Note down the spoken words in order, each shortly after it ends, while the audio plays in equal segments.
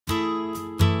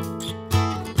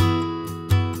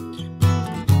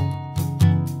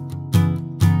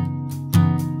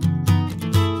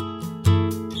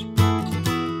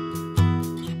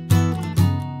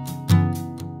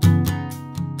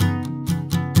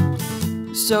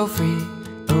so free,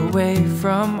 away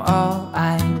from all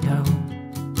I know,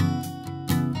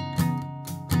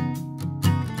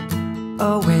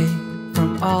 away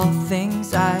from all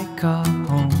things I call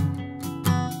home,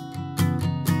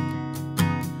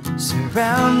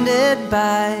 surrounded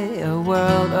by a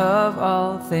world of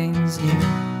all things new,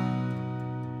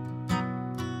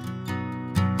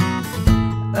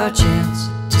 a chance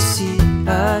to see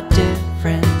a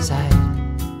different side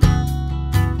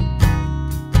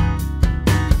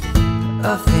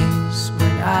of things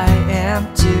when I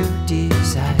am to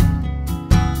decide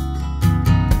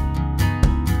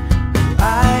who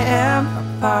I am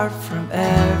apart from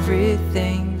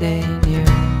everything they knew.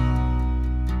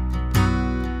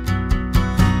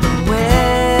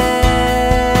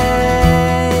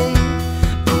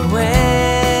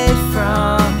 Away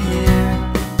from here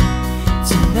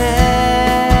to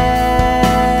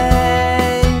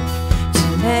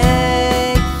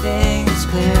make things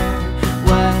clear.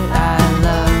 What I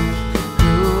love,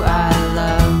 who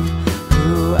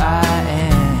I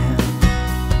am,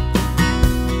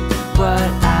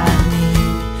 what I need,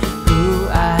 who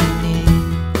I need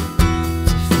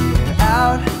to figure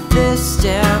out this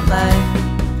damn life.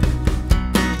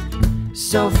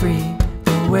 So free,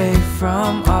 away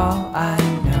from all I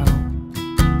know,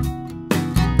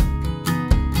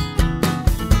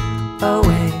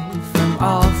 away from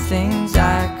all things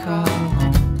I call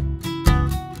home,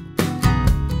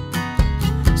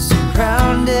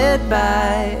 surrounded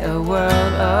by a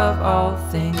world of all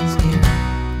things new.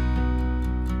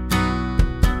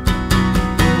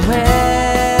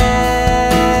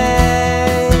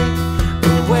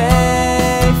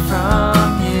 Away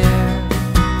from here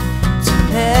to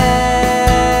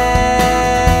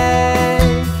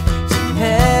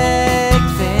make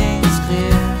things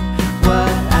clear.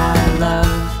 What I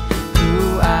love, who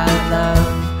I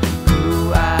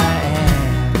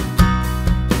am,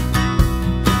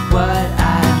 what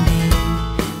I need,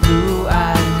 who I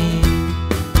need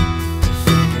to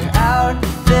figure out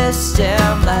this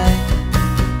damn life.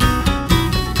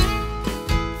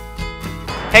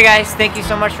 Hey guys, thank you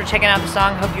so much for checking out the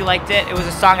song. Hope you liked it. It was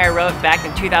a song I wrote back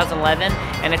in 2011,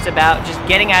 and it's about just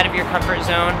getting out of your comfort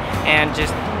zone and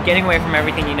just getting away from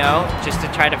everything you know, just to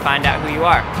try to find out who you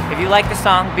are. If you like the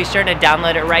song, be sure to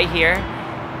download it right here.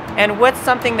 And what's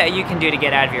something that you can do to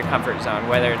get out of your comfort zone?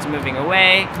 Whether it's moving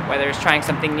away, whether it's trying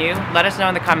something new, let us know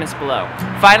in the comments below.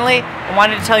 Finally, I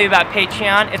wanted to tell you about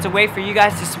Patreon. It's a way for you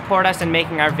guys to support us in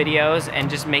making our videos and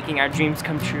just making our dreams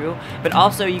come true. But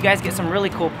also, you guys get some really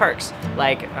cool perks,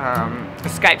 like a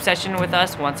Skype session with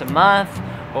us once a month,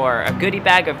 or a goodie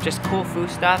bag of just cool food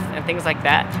stuff and things like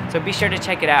that. So be sure to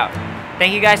check it out.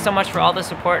 Thank you guys so much for all the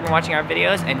support and watching our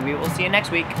videos, and we will see you next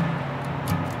week.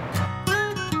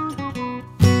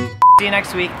 See you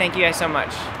next week. Thank you guys so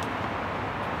much.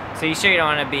 So you sure you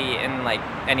don't want to be in like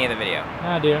any of the video?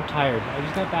 Nah, dude, I'm tired. I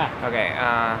just got back. Okay,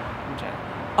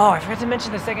 oh, I forgot to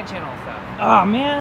mention the second channel stuff. Oh, man.